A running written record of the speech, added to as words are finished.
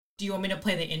Do you want me to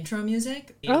play the intro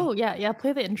music? Oh, yeah,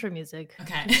 play the intro music.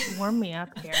 Okay. Warm me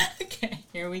up here. Okay,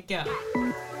 here we go.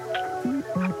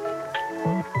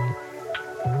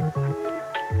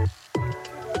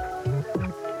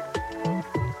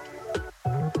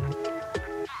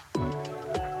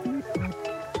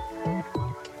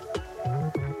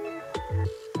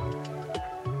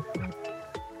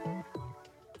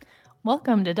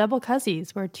 Welcome to Double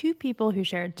Cussies, where two people who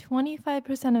share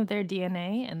 25% of their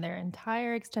DNA and their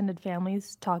entire extended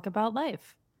families talk about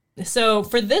life. So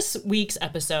for this week's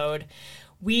episode,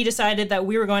 we decided that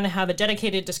we were going to have a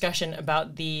dedicated discussion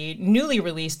about the newly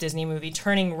released Disney movie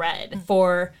Turning Red.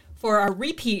 For our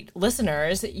repeat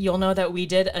listeners, you'll know that we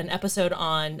did an episode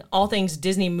on all things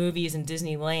Disney movies and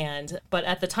Disneyland, but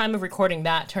at the time of recording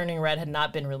that, Turning Red had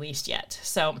not been released yet.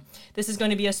 So this is going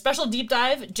to be a special deep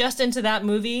dive just into that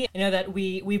movie. I know that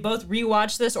we both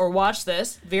rewatched this or watched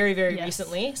this very, very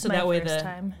recently. So that way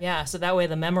that way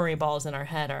the memory balls in our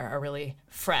head are really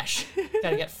fresh.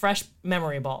 Got to get fresh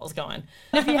memory balls going.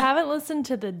 If you haven't listened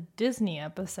to the Disney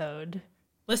episode,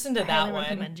 listen to that one. I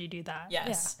recommend you do that.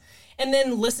 Yes. Yeah. And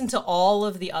then listen to all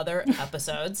of the other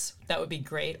episodes. That would be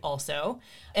great also.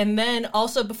 And then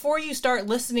also, before you start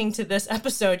listening to this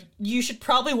episode, you should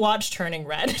probably watch Turning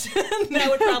Red. That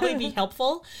would probably be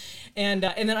helpful. And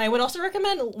then I would also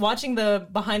recommend watching the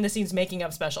behind-the-scenes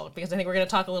making-of special, because I think we're going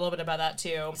to talk a little bit about that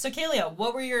too. So, Kalia,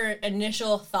 what were your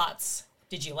initial thoughts?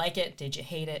 Did you like it? Did you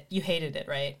hate it? You hated it,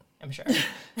 right? I'm sure.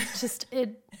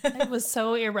 It was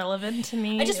so irrelevant to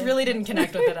me. I just really didn't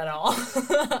connect with it at all.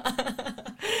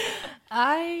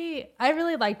 I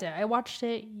really liked it. I watched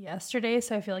it yesterday,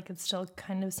 so I feel like it's still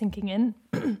kind of sinking in.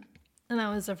 And that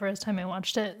was the first time I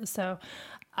watched it. So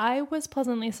I was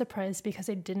pleasantly surprised because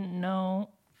I didn't know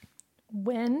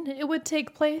when it would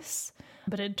take place.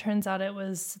 But it turns out it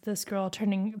was this girl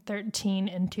turning 13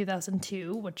 in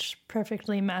 2002, which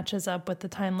perfectly matches up with the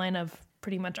timeline of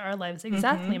pretty much our lives,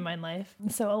 exactly in my life.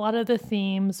 So a lot of the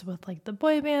themes with like the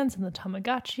boy bands and the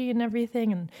Tamagotchi and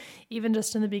everything, and even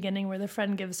just in the beginning where the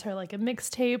friend gives her like a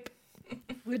mixtape,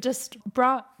 it just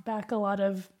brought back a lot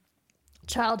of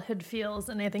childhood feels,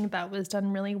 and I think that was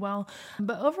done really well.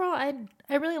 But overall, I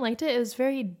really liked it. It was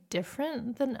very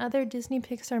different than other Disney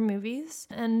Pixar movies,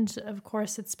 and of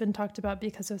course it's been talked about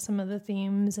because of some of the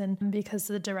themes and because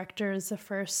the director is the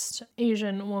first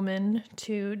Asian woman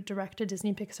to direct a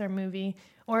Disney Pixar movie,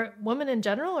 or woman in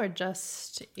general, or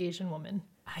just Asian woman.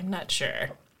 I'm not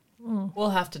sure. We'll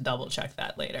have to double check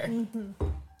that later.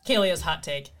 Kalia's hot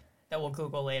take that we'll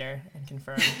Google later and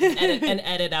confirm and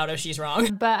edit out if she's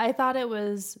wrong. But I thought it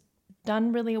was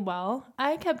done really well.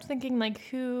 I kept thinking, like,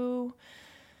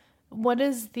 what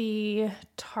is the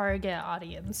target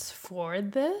audience for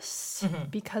this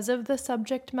because of the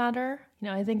subject matter? You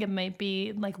know, I think it might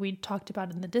be like we talked about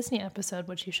in the Disney episode,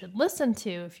 which you should listen to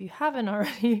if you haven't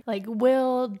already. Like,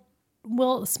 will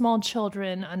small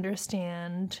children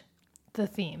understand the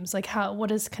themes? Like,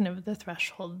 what is kind of the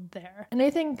threshold there? And I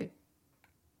think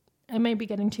I might be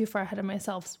getting too far ahead of my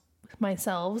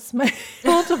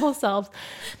multiple selves,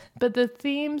 but the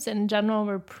themes in general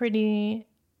were pretty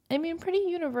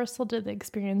universal to the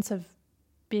experience of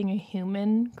being a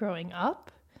human growing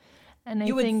up. And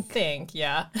I think,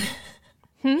 yeah.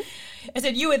 I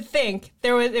said you would think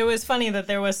it was funny that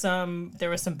there was some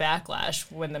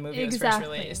backlash when the movie was first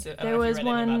released. There was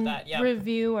one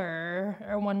reviewer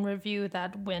or one review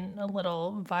that went a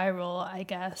little viral, I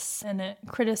guess, and it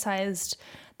criticized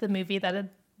the movie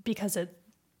because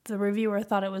the reviewer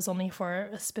thought it was only for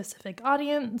a specific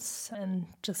audience, and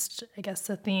just, I guess,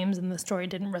 the themes and the story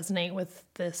didn't resonate with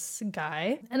this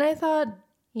guy. And I thought,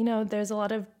 you know, there's a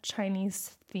lot of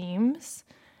Chinese themes,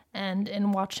 and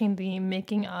in watching the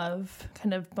making of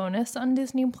kind of bonus on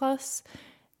Disney Plus,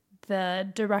 the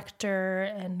director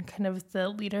and kind of the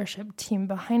leadership team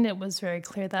behind it was very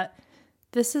clear that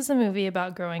this is a movie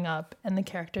about growing up, and the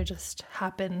character just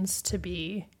happens to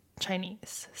be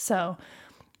Chinese. So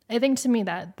I think to me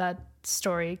that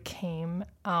story came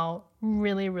out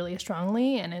really, really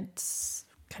strongly, and it's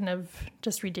kind of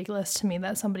just ridiculous to me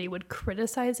that somebody would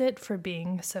criticize it for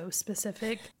being so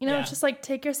specific. You know, It's just like,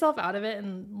 take yourself out of it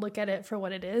and look at it for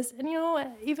what it is. And, you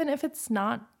know, even if it's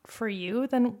not for you,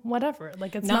 then whatever.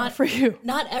 Like, it's not for you.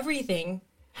 Not everything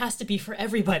has to be for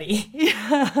everybody.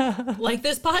 Yeah. Like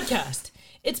this podcast.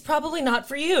 It's probably not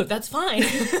for you. That's fine.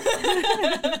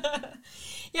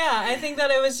 Yeah, I think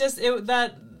that it was just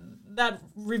that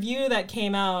review that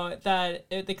came out,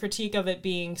 the critique of it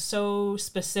being so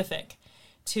specific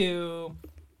to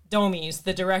Domi's,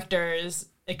 the director's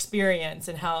experience,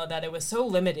 and how that it was so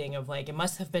limiting of like, it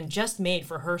must have been just made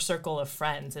for her circle of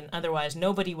friends, and otherwise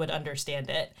nobody would understand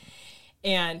it.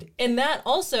 And that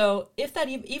also,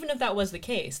 even if that was the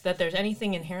case, that there's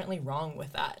anything inherently wrong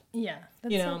with that. Yeah,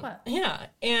 that's so what. Yeah,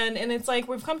 and it's like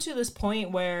we've come to this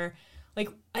point where, like,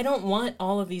 I don't want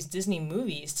all of these Disney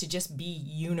movies to just be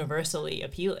universally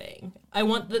appealing. I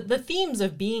want the themes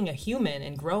of being a human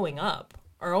and growing up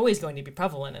are always going to be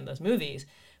prevalent in those movies,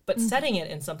 but setting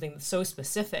it in something that's so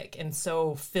specific and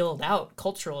so filled out,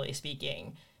 culturally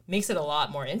speaking, makes it a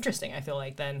lot more interesting, I feel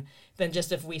like, than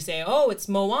just if we say, oh, it's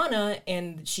Moana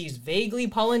and she's vaguely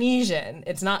Polynesian.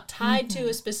 It's not tied to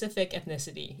a specific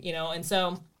ethnicity, And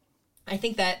so I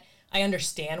think that I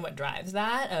understand what drives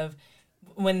that, of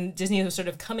when Disney was sort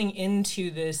of coming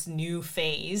into this new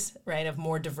phase, right, of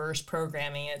more diverse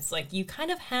programming. It's like you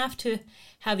kind of have to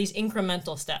have these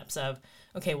incremental steps of,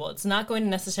 okay, well, it's not going to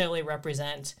necessarily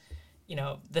represent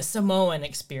the Samoan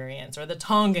experience or the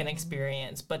Tongan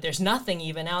experience, but there's nothing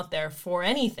even out there for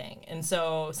anything. And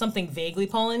so something vaguely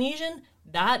Polynesian,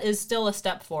 that is still a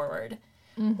step forward.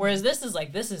 Whereas this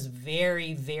is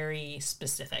very, very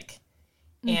specific.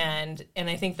 And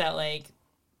I think that, like,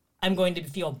 I'm going to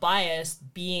feel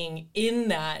biased being in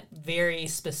that very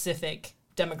specific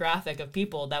demographic of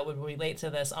people that would relate to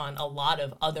this on a lot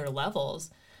of other levels.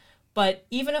 But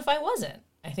even if I wasn't,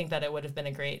 I think that it would have been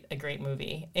a great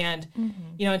movie. And,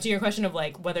 to your question of,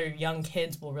 like, whether young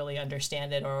kids will really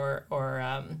understand it or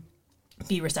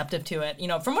be receptive to it,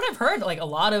 from what I've heard, like, a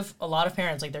lot of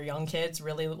parents, like, their young kids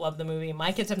really love the movie.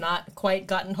 My kids have not quite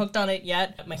gotten hooked on it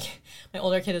yet. My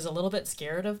older kid is a little bit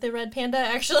scared of the red panda,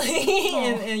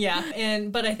 actually.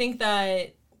 But I think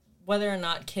that whether or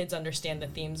not kids understand the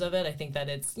themes of it, I think that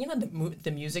it's,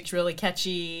 the music's really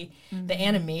catchy. The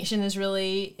animation is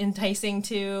really enticing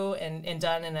too, and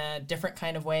done in a different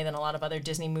kind of way than a lot of other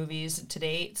Disney movies to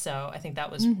date. So I think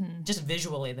that was just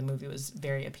visually, the movie was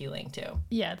very appealing too.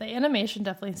 Yeah, the animation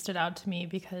definitely stood out to me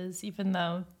because even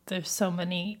though there's so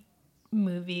many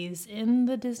movies in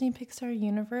the Disney Pixar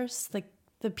universe, like,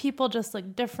 the people just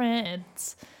look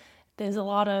different. There's a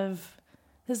lot of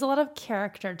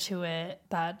character to it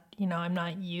that, I'm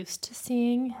not used to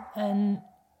seeing and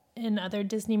in other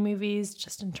Disney movies,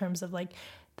 just in terms of, like,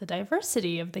 the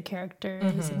diversity of the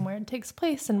characters and where it takes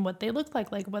place and what they look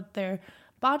like what their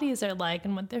bodies are like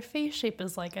and what their face shape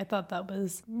is like. I thought that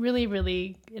was really,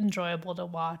 really enjoyable to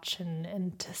watch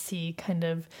and to see kind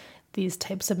of these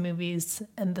types of movies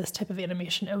and this type of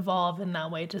animation evolve in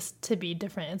that way, just to be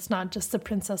different. It's not just the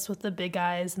princess with the big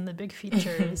eyes and the big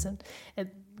features, and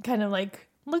it kind of, like,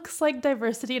 looks like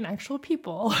diversity in actual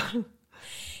people.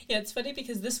 Yeah, it's funny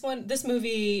because this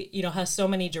movie, has so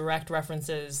many direct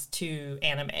references to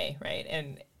anime,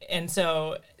 right? And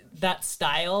so that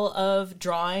style of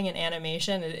drawing and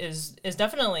animation is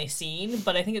definitely seen,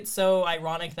 but I think it's so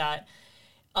ironic that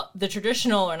the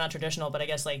traditional, or not traditional, but I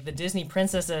guess, like, the Disney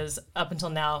princesses up until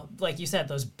now, like you said,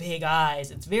 those big eyes,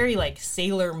 it's very, like,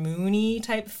 Sailor Moon-y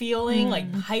type feeling,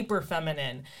 like hyper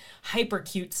feminine, hyper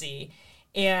cutesy.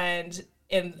 And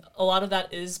a lot of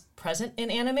that is present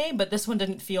in anime, but this one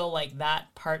didn't feel like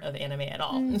that part of anime at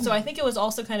all. And so I think it was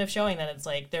also kind of showing that it's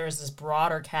like there is this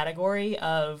broader category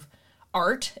of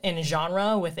art and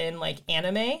genre within, like,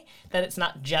 anime, that it's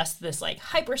not just this, like,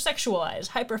 hypersexualized,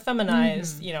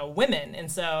 hyper-feminized, women. And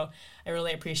so I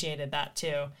really appreciated that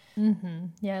too.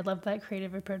 Yeah, I love that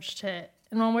creative approach to it.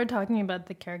 And when we're talking about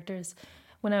the characters,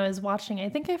 when I was watching, I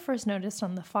think I first noticed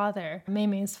on the father,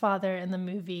 Mei's father in the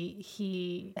movie,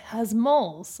 he has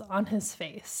moles on his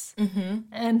face.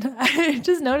 And I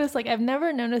just noticed, like, I've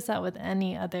never noticed that with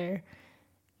any other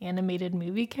animated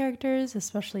movie characters,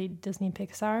 especially Disney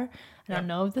Pixar. I don't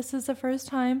know if this is the first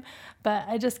time, but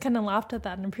I just kind of laughed at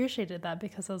that and appreciated that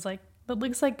because I was like, that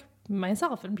looks like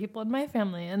myself and people in my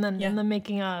family. And then in the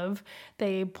making of,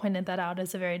 they pointed that out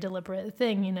as a very deliberate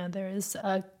thing. There's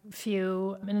a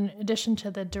few, in addition to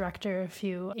the director, a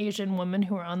few Asian women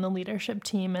who are on the leadership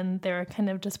team, and they're kind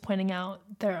of just pointing out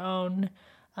their own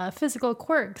physical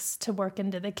quirks to work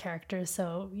into the characters.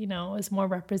 So, it was more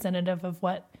representative of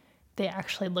what they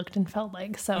actually looked and felt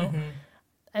like. So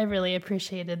I really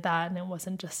appreciated that. And it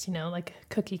wasn't just, like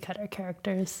cookie cutter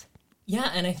characters. Yeah,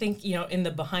 and I think, in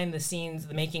the behind the scenes,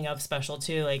 the making of special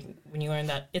too, like when you learn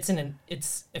that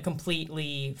it's a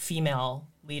completely female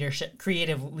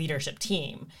creative leadership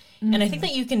team. And I think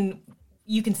that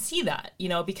you can see that,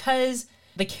 because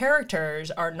the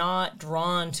characters are not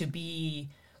drawn to be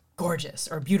gorgeous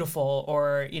or beautiful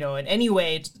or, in any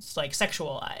way it's like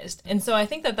sexualized. And so I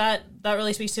think that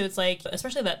really speaks to, it's like,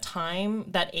 especially that time,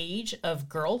 that age of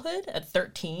girlhood at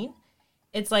 13,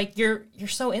 it's like you're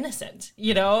so innocent,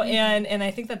 and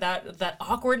I think that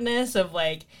awkwardness of,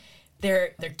 like,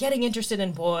 they're getting interested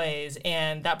in boys,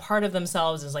 and that part of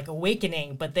themselves is, like,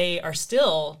 awakening, but they are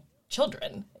still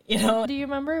children, you know? Do you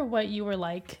remember what you were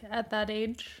like at that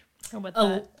age? Or what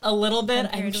a little bit.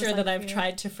 I'm sure that like I've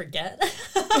tried to forget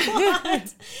a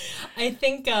lot. I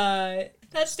think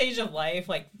that stage of life,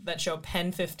 like that show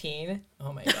Pen 15,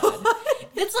 oh my God.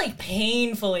 It's like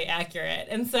painfully accurate.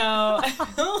 And so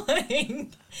like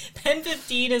Pen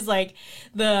 15 is like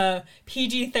the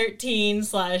PG-13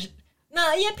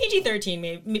 /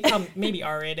 PG-13, maybe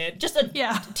R-rated. Just a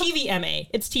TVMA.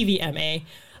 It's TVMA.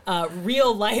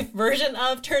 Real life version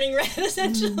of Turning Red,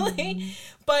 essentially.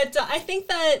 But I think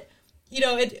that,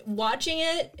 watching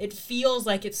it feels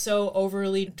like it's so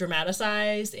overly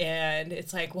dramatized, and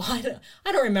it's like, well, I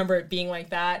don't remember it being like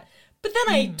that. But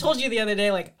then I told you the other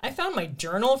day, like, I found my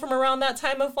journal from around that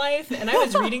time of life, and I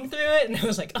was reading through it, and I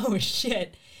was like, oh,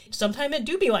 shit. Sometime it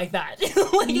do be like that.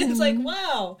 It's like,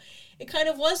 wow, it kind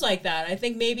of was like that. I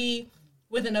think maybe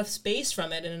with enough space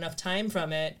from it and enough time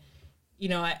from it,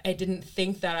 I didn't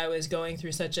think that I was going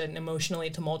through such an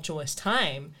emotionally tumultuous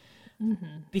time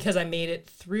because I made it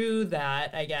through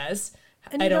that, I guess.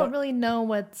 And you don't really know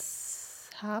what's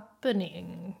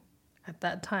happening at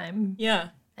that time. Yeah.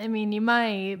 I mean, you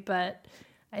might, but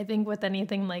I think with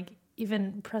anything like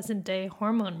even present day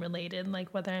hormone related,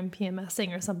 like whether I'm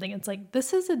PMSing or something, it's like,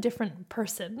 this is a different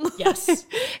person. Yes.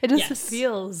 It just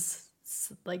feels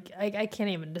like I can't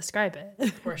even describe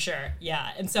it. For sure. Yeah.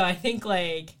 And so I think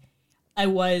like I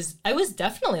was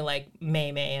definitely like May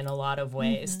in a lot of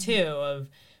ways too, of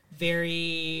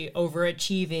very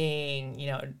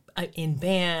overachieving, in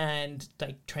band,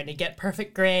 like trying to get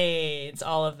perfect grades,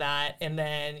 all of that. And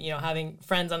then, having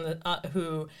friends on the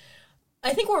who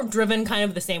I think were driven kind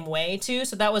of the same way too.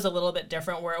 So that was a little bit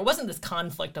different, where it wasn't this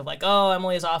conflict of like, oh,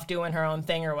 Emily's off doing her own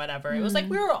thing or whatever. It was like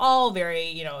we were all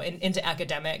very, into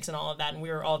academics and all of that, and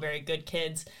we were all very good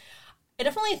kids. I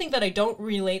definitely think that I don't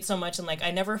relate so much, and like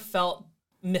I never felt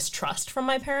mistrust from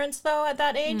my parents though at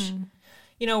that age.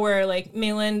 Where like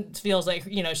Malin feels like,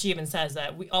 she even says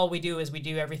that all we do is we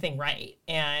do everything right,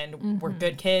 and we're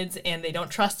good kids, and they don't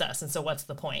trust us, and so what's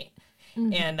the point?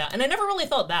 And I never really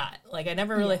felt that. Like I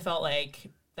never really felt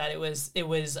like that it was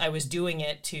I was doing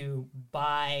it to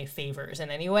buy favors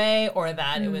in any way, or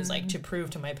that it was like to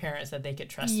prove to my parents that they could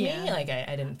trust me. Like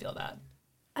I didn't feel that.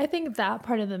 I think that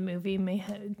part of the movie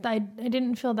I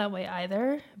didn't feel that way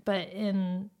either, but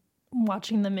in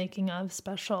watching the making of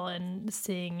special and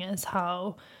seeing as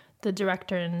how the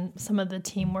director and some of the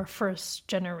team were first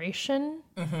generation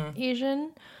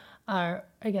Asian, I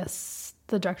guess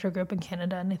the director grew up in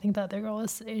Canada, and I think the other girl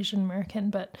was Asian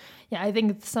American. But yeah, I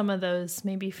think some of those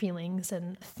maybe feelings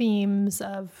and themes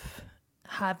of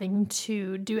having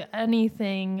to do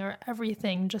anything or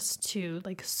everything just to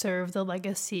like serve the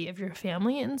legacy of your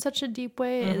family in such a deep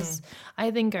way is,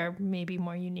 I think, are maybe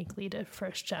more uniquely to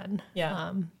first gen.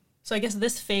 Yeah. So I guess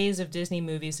this phase of Disney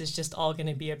movies is just all going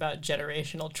to be about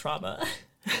generational trauma,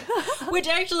 which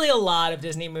actually a lot of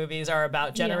Disney movies are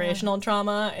about generational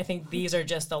trauma. I think these are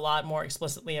just a lot more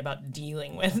explicitly about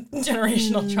dealing with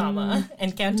generational trauma.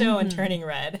 And Kanto and Turning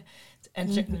Red,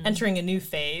 entering a new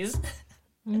phase.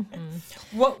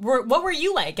 What were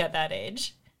you like at that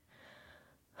age?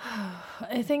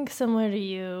 I think similar to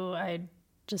you, I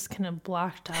just kind of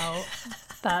blocked out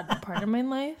that part of my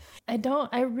life.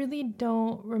 I really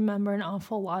don't remember an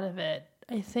awful lot of it.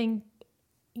 I think,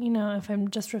 if I'm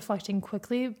just reflecting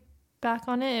quickly back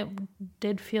on it, it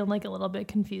did feel like a little bit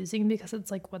confusing, because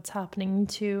it's like, what's happening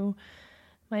to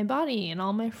my body and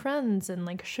all my friends, and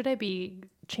like, should I be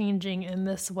changing in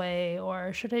this way,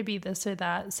 or should I be this or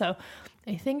that? So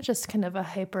I think just kind of a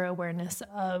hyper awareness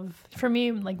of, for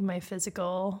me, like my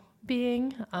physical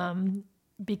being,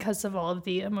 because of all of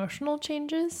the emotional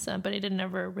changes, but I didn't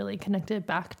ever really connect it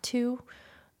back to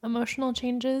emotional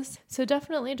changes. So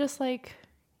definitely just like,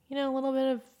 a little bit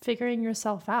of figuring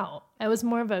yourself out. I was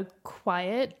more of a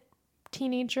quiet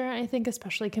teenager, I think,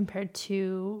 especially compared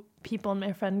to people in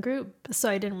my friend group. So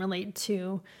I didn't relate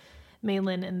to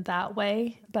Malin in that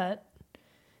way. But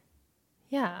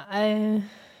yeah, I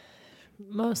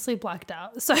mostly blacked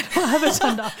out, so I don't have a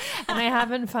ton to, and I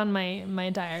haven't found my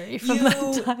diary from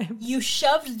that time. You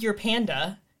shoved your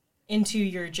panda into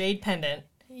your jade pendant.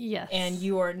 Yes. And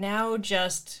you are now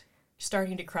just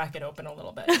starting to crack it open a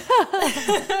little bit.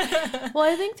 Well,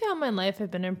 I think throughout my life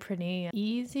I've been a pretty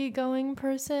easygoing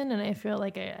person, and I feel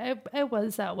like I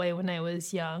was that way when I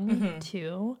was young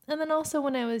too. And then also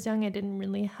when I was young, I didn't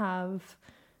really have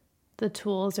the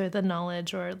tools or the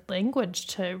knowledge or language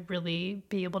to really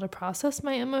be able to process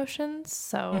my emotions.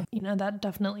 So, that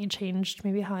definitely changed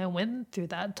maybe how I went through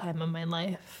that time of my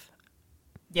life.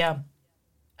 Yeah.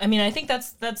 I mean, I think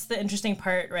that's the interesting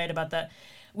part, right, about that.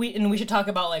 we should talk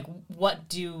about like what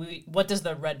does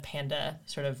the red panda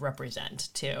sort of represent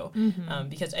too,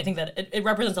 because I think that it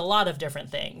represents a lot of different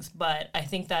things, but I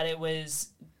think that it was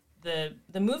the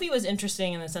movie was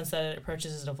interesting in the sense that it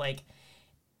approaches it of like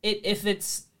if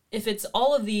it's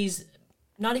all of these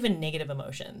not even negative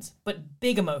emotions but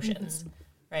big emotions,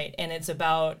 right, and it's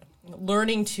about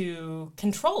learning to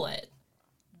control it,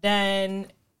 then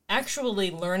actually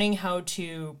learning how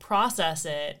to process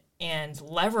it and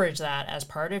leverage that as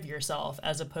part of yourself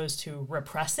as opposed to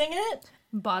repressing it.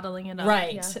 Bottling it up.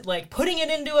 Right. Yeah. Like putting it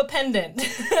into a pendant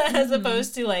as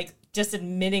opposed to like just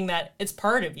admitting that it's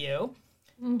part of you.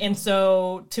 And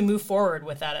so to move forward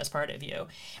with that as part of you.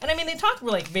 And I mean, they talk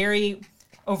like very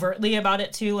overtly about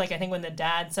it too. Like I think when the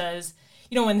dad says,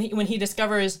 you know, when he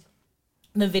discovers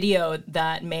the video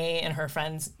that May and her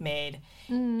friends made,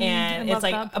 and it's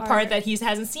like a part that he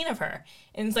hasn't seen of her.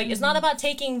 And it's like, it's not about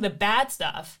taking the bad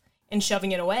stuff and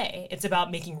shoving it away. It's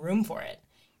about making room for it.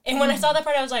 And when I saw that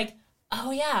part, I was like,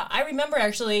 oh yeah, I remember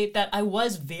actually that I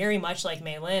was very much like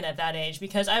May Lin at that age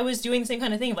because I was doing the same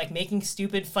kind of thing of like making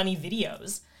stupid, funny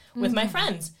videos with my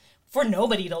friends for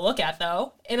nobody to look at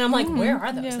though. And I'm like, where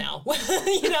are those now?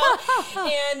 You know?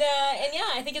 And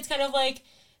yeah, I think it's kind of like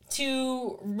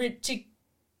to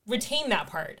retain that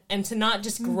part and to not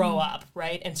just grow up,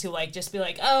 right? And to like just be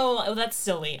like, oh, that's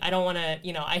silly. I don't want to,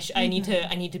 you know, I need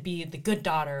to be the good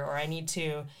daughter, or I need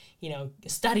to, you know,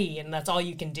 study, and that's all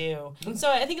you can do. And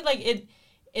so I think like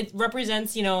it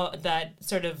represents, you know, that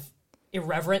sort of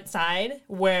irreverent side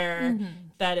where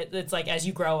that it's like as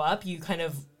you grow up, you kind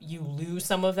of you lose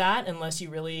some of that unless you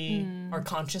really are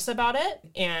conscious about it.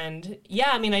 And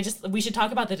yeah, I mean, we should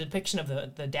talk about the depiction of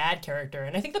the dad character,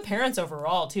 and I think the parents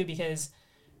overall too, because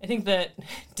I think that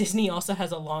Disney also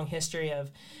has a long history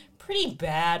of pretty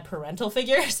bad parental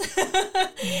figures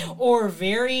or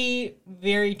very,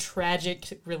 very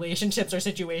tragic relationships or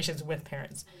situations with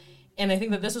parents. And I think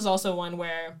that this was also one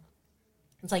where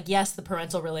it's like, yes, the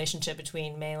parental relationship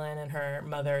between May Lin and her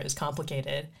mother is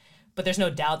complicated, but there's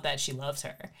no doubt that she loves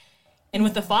her. And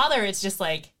with the father, it's just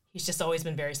like, he's just always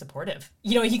been very supportive.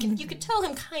 You know, you could tell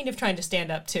him kind of trying to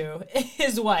stand up to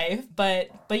his wife, but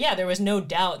yeah, there was no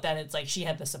doubt that it's like she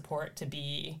had the support to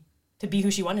be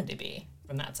who she wanted to be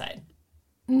from that side.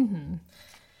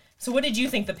 So what did you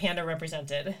think the panda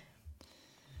represented?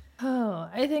 Oh,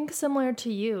 I think similar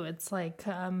to you. It's like,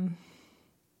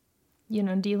 you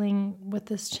know, dealing with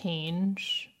this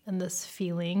change and this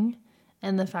feeling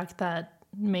and the fact that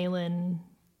May Lin,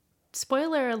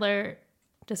 spoiler alert,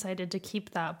 decided to keep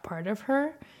that part of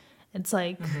her. It's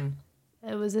like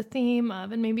it was a theme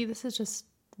of, and maybe this is just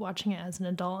watching it as an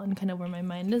adult and kind of where my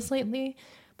mind is lately,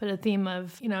 but a theme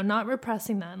of, you know, not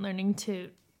repressing that and learning to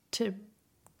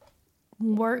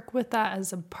work with that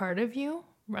as a part of you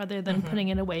rather than putting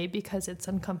it away because it's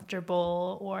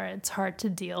uncomfortable or it's hard to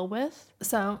deal with.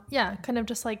 So yeah, kind of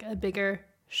just like a bigger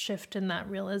shift in that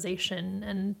realization.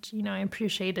 And, you know, I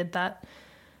appreciated that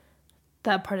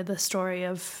part of the story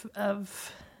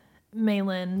of May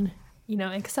Lin, you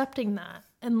know, accepting that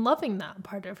and loving that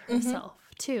part of herself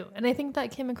too. And I think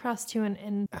that came across too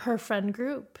in her friend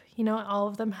group. You know, all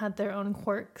of them had their own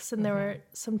quirks, and there were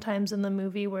some times in the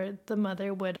movie where the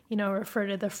mother would, you know, refer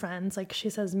to the friends, like she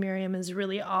says Miriam is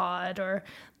really odd, or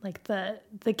like the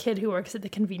kid who works at the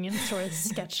convenience store is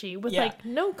sketchy with like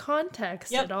no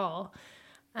context at all.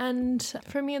 And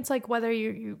for me, it's like whether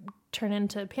you turn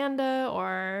into a panda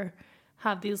or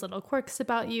have these little quirks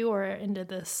about you or into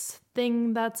this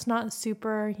thing that's not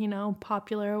super, you know,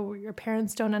 popular or your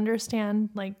parents don't understand,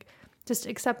 like just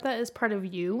accept that as part of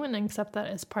you and accept that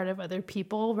as part of other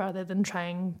people rather than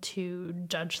trying to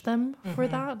judge them for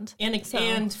that.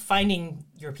 And finding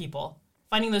your people,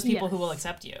 finding those people who will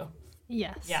accept you.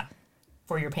 Yes. Yeah.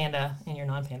 For your panda and your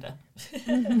non-panda.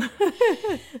 I'm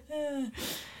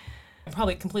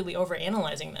probably completely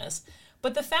overanalyzing this.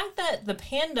 But the fact that the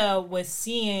panda was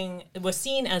seen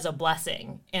as a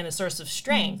blessing and a source of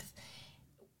strength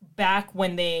back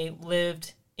when they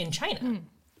lived in China.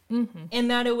 And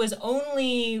that it was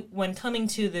only when coming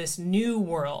to this new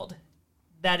world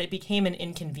that it became an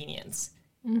inconvenience.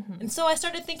 And so I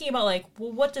started thinking about like,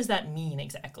 well, what does that mean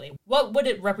exactly? What would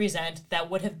it represent that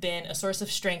would have been a source of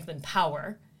strength and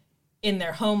power in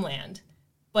their homeland?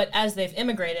 But as they've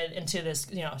immigrated into this,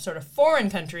 you know, sort of foreign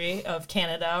country of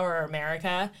Canada or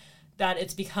America, that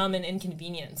it's become an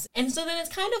inconvenience. And so then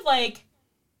it's kind of like,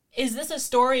 is this a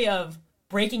story of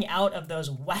breaking out of those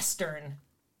Western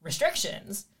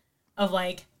restrictions of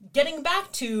like getting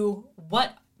back to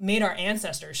what made our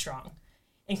ancestors strong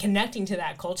and connecting to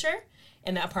that culture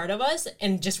and that part of us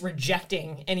and just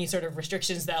rejecting any sort of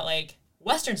restrictions that like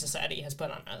Western society has put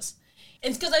on us?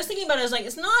 It's because I was thinking about it, I was like,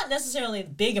 it's not necessarily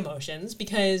big emotions,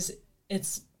 because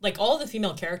it's like all the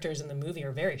female characters in the movie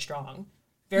are very strong,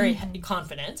 very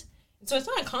confident. And so it's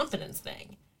not a confidence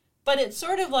thing. But it's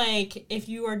sort of like if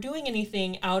you are doing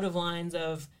anything out of lines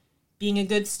of being a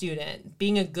good student,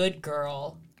 being a good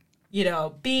girl, you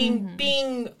know,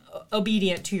 being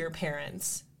obedient to your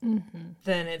parents,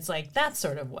 then it's like that's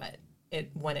sort of what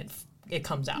when it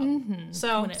comes out.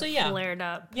 So yeah, flared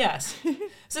up. Yes.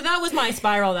 So that was my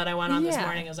spiral that I went on this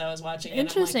morning as I was watching it.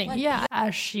 Interesting. Like, yeah,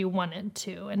 as she wanted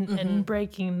to, and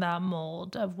breaking that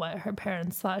mold of what her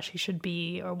parents thought she should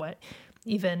be, or what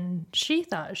even she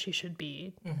thought she should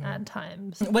be at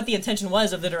times. What the intention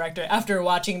was of the director after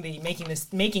watching the making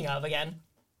of again,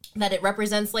 that it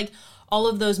represents like all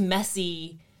of those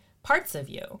messy parts of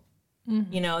you.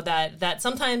 You know, that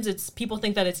sometimes it's people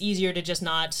think that it's easier to just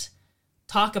not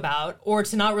talk about or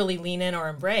to not really lean in or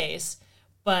embrace,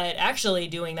 but actually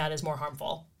doing that is more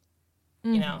harmful.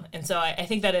 You know? And so I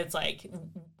think that it's like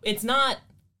it's not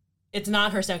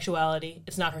her sexuality,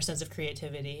 it's not her sense of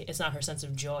creativity, it's not her sense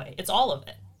of joy. It's all of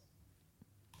it.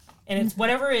 And it's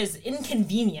whatever is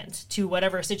inconvenient to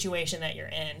whatever situation that you're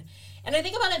in. And I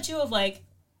think about it too of like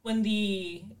when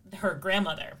her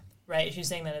grandmother, right? She's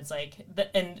saying that it's like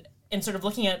and sort of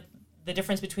looking at the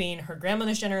difference between her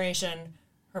grandmother's generation,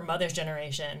 her mother's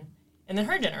generation, and then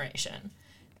her generation.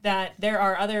 That there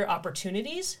are other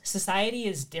opportunities. Society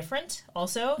is different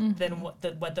also than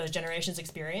what those generations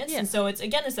experience. Yeah. And so it's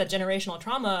that generational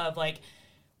trauma of like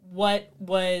what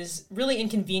was really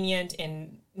inconvenient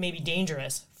and maybe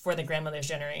dangerous for the grandmother's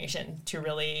generation to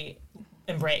really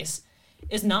embrace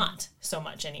is not so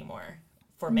much anymore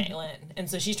for Mei Lin. And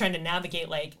so she's trying to navigate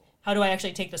like, how do I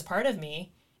actually take this part of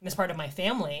me, and this part of my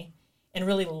family, and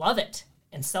really love it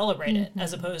and celebrate it,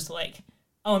 as opposed to like,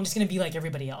 oh, I'm just going to be like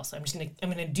everybody else. I'm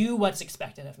going to do what's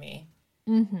expected of me.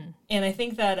 And I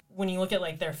think that when you look at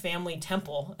like their family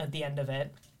temple at the end of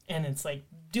it, and it's like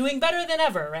doing better than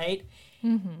ever, right?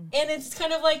 And it's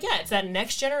kind of like, it's that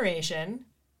next generation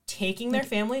taking their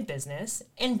family business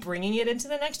and bringing it into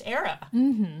the next era.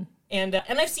 And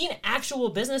I've seen actual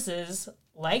businesses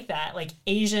like that, like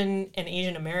Asian and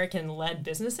Asian American led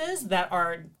businesses that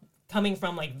are coming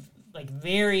from like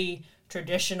very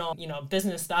traditional, you know,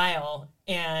 business style,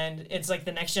 and it's like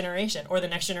the next generation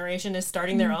is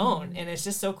starting their own, and it's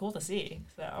just so cool to see.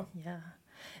 So yeah,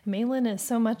 Mei Lin is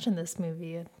so much in this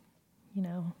movie. You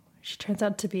know, she turns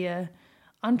out to be a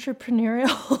entrepreneurial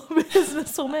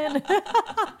businesswoman.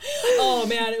 Oh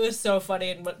man, it was so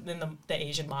funny in the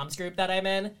Asian moms group that I'm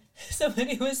in.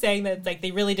 Somebody was saying that like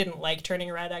they really didn't like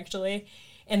Turning Red actually,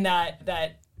 and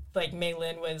that like Mei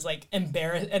Lin was like an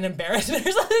embarrassment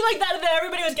or something like that, and then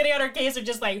everybody was getting on her case of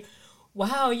just like,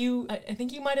 wow, I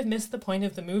think you might have missed the point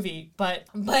of the movie, but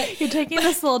you're taking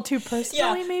this a little too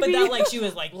personally, maybe. But that like she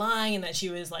was like lying, and that she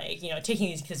was like, you know, taking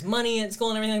these kids' money at school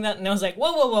and everything like that, and I was like,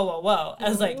 whoa. I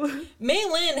was like, Mei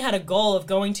Lin had a goal of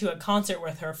going to a concert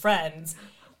with her friends,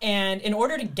 and in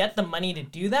order to get the money to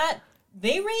do that,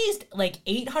 they raised like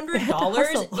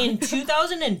 $800 in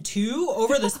 2002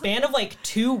 over the span of like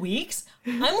 2 weeks.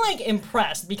 I'm like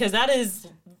impressed, because that is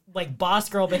like boss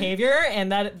girl behavior,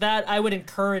 and that I would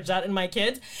encourage that in my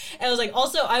kids. And I was like,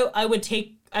 also I would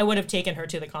have taken her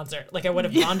to the concert. Like I would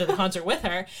have gone to the concert with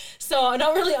her. So I'm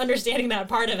not really understanding that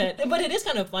part of it. But it is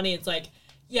kind of funny. It's like,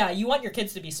 yeah, you want your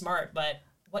kids to be smart, but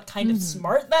what kind of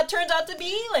smart that turns out to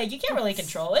be, like you can't really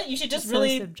control it. You should just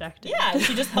really subjective. Yeah, you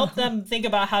should just help them think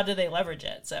about how do they leverage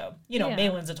it. So, you know, Mei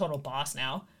Lin's a total boss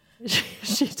now.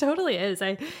 She totally is.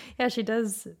 She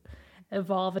does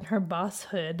evolve in her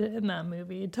bosshood in that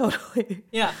movie, totally.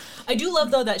 Yeah. I do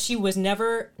love, though, that she was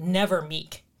never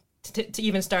meek to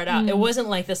even start out. It wasn't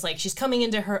like this, like, she's coming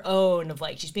into her own of,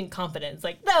 like, she's being confident. It's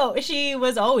like, no, she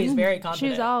was always very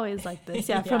confident. She's always like this.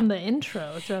 Yeah, from the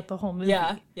intro throughout the whole movie.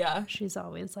 Yeah. She's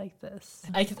always like this.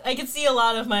 I could see a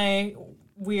lot of my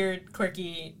weird,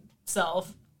 quirky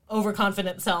self,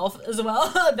 overconfident self as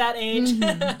well at that age.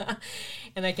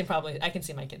 And I can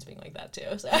see my kids being like that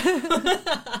too. So.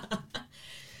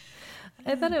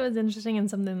 I thought it was interesting and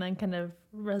something that kind of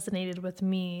resonated with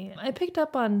me. I picked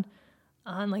up on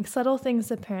like subtle things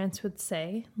that parents would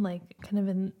say, like kind of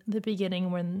in the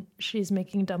beginning when she's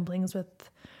making dumplings with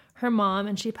her mom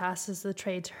and she passes the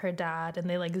tray to her dad and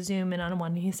they like zoom in on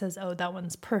one and he says, oh, that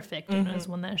one's perfect. And it was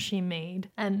one that she made.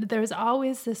 And there's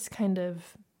always this kind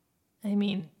of,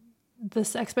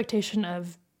 this expectation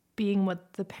of being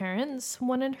what the parents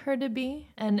wanted her to be.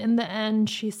 And in the end,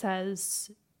 she says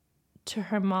to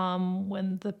her mom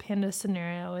when the panda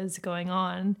scenario is going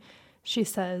on, she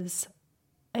says,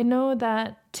 I know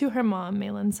that, to her mom, Mei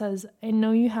Lin says, I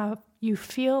know you have you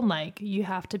feel like you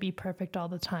have to be perfect all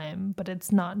the time, but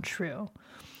it's not true.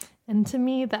 And to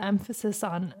me, the emphasis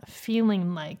on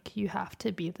feeling like you have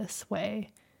to be this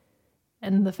way,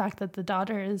 and the fact that the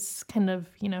daughter is kind of,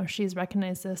 she's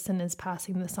recognized this and is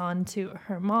passing this on to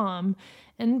her mom.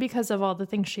 And because of all the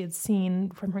things she had seen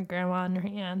from her grandma and her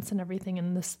aunts and everything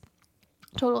in this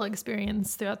total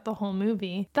experience throughout the whole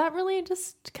movie, that really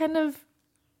just kind of,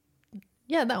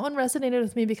 that one resonated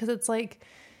with me, because it's like,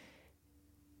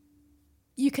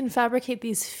 you can fabricate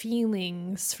these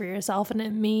feelings for yourself, and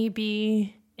it may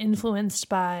be influenced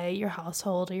by your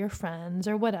household or your friends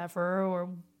or whatever, or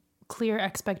clear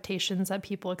expectations that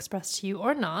people express to you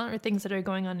or not, or things that are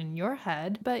going on in your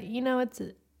head. But,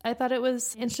 I thought it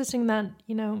was interesting that,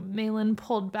 Malin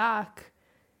pulled back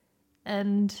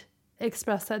and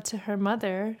expressed that to her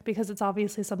mother, because it's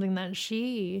obviously something that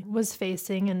she was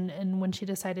facing. And when she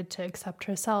decided to accept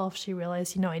herself, she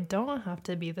realized, I don't have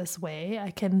to be this way.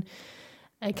 I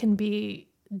can be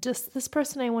just this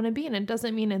person I want to be. And it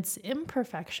doesn't mean it's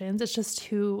imperfections. It's just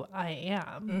who I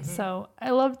am. Mm-hmm. So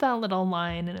I loved that little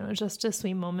line, and it was just a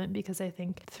sweet moment, because I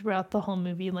think throughout the whole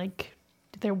movie, like,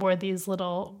 there were these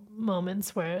little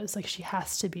moments where it was like, she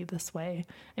has to be this way.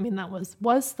 I mean, that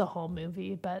was the whole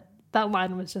movie, but that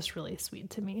line was just really sweet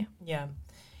to me. Yeah.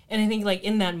 And I think, like,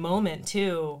 in that moment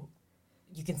too,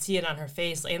 you can see it on her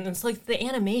face. And it's like the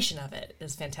animation of it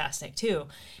is fantastic too.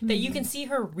 Mm-hmm. That you can see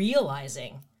her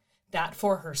realizing that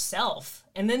for herself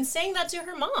and then saying that to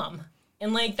her mom.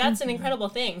 And, like, that's an incredible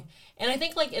thing. And I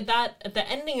think, like, at the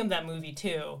ending of that movie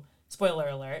too, spoiler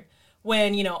alert,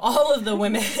 when, all of the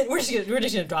women, we're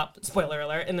just gonna drop spoiler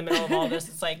alert in the middle of all this.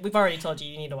 It's like, we've already told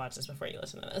you need to watch this before you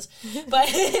listen to this. But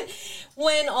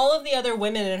when all of the other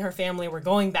women in her family were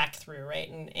going back through, right,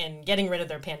 and getting rid of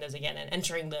their pandas again and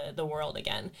entering the world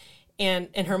again, and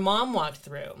her mom walked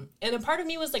through, and a part of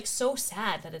me was, like, so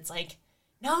sad that it's like,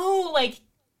 no, like,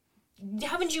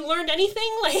 haven't you learned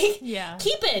anything? Like,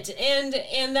 keep it. And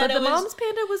that, but the mom's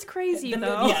panda was crazy,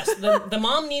 though. Yes, the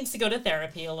mom needs to go to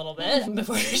therapy a little bit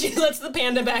before she lets the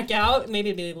panda back out.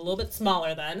 Maybe be a little bit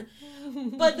smaller then.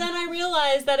 But then I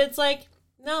realized that it's like,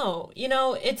 no,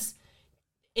 it's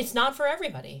not for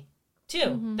everybody too.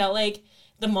 Mm-hmm. That, like,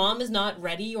 the mom is not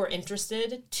ready or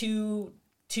interested to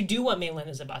do what Malin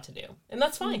is about to do, and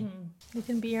that's fine. Mm-hmm. You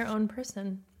can be your own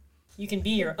person. You can be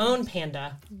your own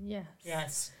panda.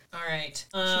 Yes. All right.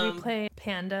 Should we play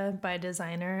Panda by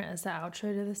Designer as the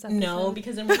outro to this episode? No,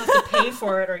 because then we'll have to pay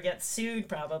for it or get sued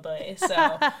probably.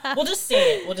 So we'll just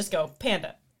say it. We'll just go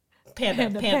Panda.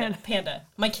 Panda.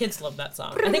 My kids love that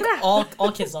song. I think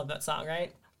all kids love that song,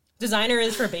 right? Designer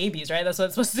is for babies, right? That's what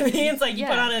it's supposed to be. It's like you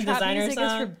put on a designer music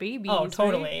song. Is for babies, oh,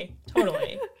 totally. Right?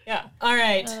 Totally. Yeah. All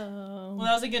right. Well,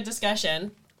 that was a good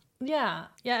discussion. Yeah.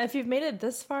 If you've made it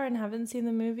this far and haven't seen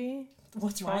the movie,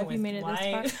 what's wrong with you made it this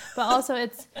far? But also,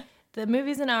 the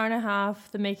movie's an hour and a half.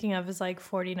 The making of is like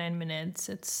 49 minutes.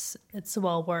 It's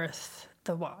well worth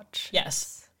the watch.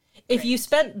 Yes. If you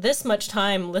spent this much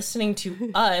time listening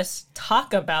to us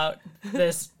talk about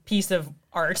this piece of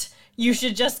art, you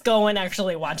should just go and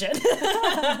actually watch it.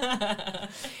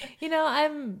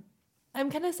 I'm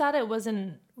kind of sad it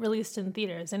wasn't released in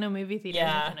theaters. I know movie theaters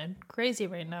are kind of crazy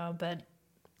right now, but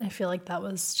I feel like that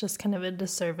was just kind of a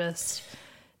disservice.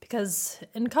 Because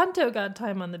Encanto got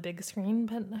time on the big screen,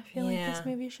 but I feel like this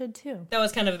movie should too. That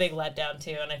was kind of a big letdown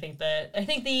too, and I think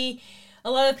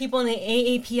a lot of people in the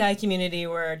AAPI community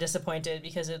were disappointed,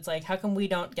 because it's like, how come we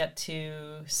don't get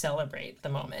to celebrate the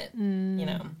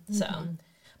moment, So,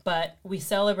 but we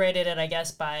celebrated it, I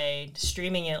guess, by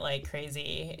streaming it like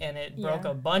crazy, and it broke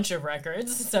a bunch of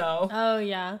records. So. Oh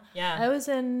yeah. I was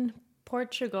in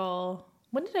Portugal.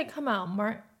 When did it come out?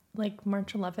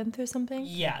 March 11th or something?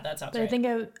 Yeah, that sounds right. I think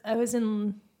I was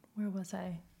in, where was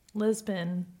I?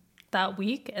 Lisbon that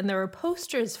week, and there were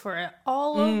posters for it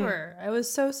all over. I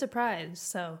was so surprised.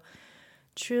 So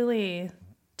truly,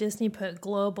 Disney put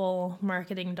global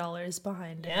marketing dollars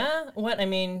behind it. Yeah,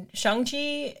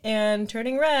 Shang-Chi and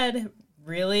Turning Red,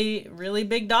 really, really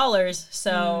big dollars.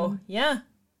 So,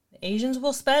 Asians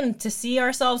will spend to see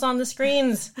ourselves on the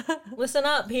screens. Listen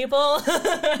up, people.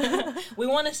 We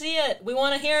want to see it. We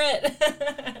want to hear it.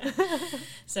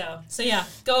 So yeah,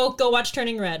 go watch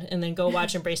Turning Red, and then go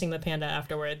watch Embracing the Panda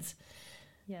afterwards.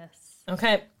 Yes.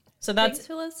 Okay. So that's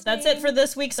it for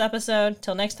this week's episode.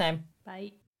 Till next time.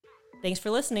 Bye. Thanks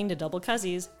for listening to Double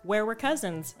Cuzzies, where we're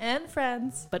cousins. And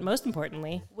friends. But most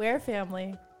importantly, we're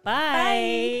family.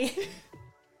 Bye. Bye.